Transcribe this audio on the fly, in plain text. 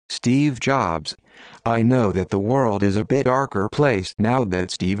Steve Jobs. I know that the world is a bit darker place now that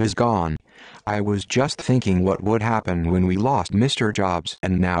Steve is gone. I was just thinking what would happen when we lost Mr. Jobs,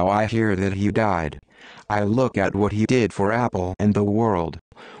 and now I hear that he died. I look at what he did for Apple and the world.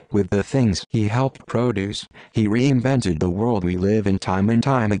 With the things he helped produce, he reinvented the world we live in time and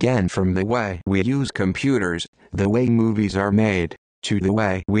time again, from the way we use computers, the way movies are made, to the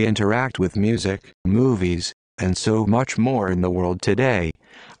way we interact with music, movies, and so much more in the world today.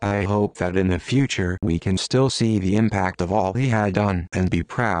 I hope that in the future we can still see the impact of all he had done and be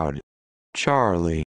proud. Charlie.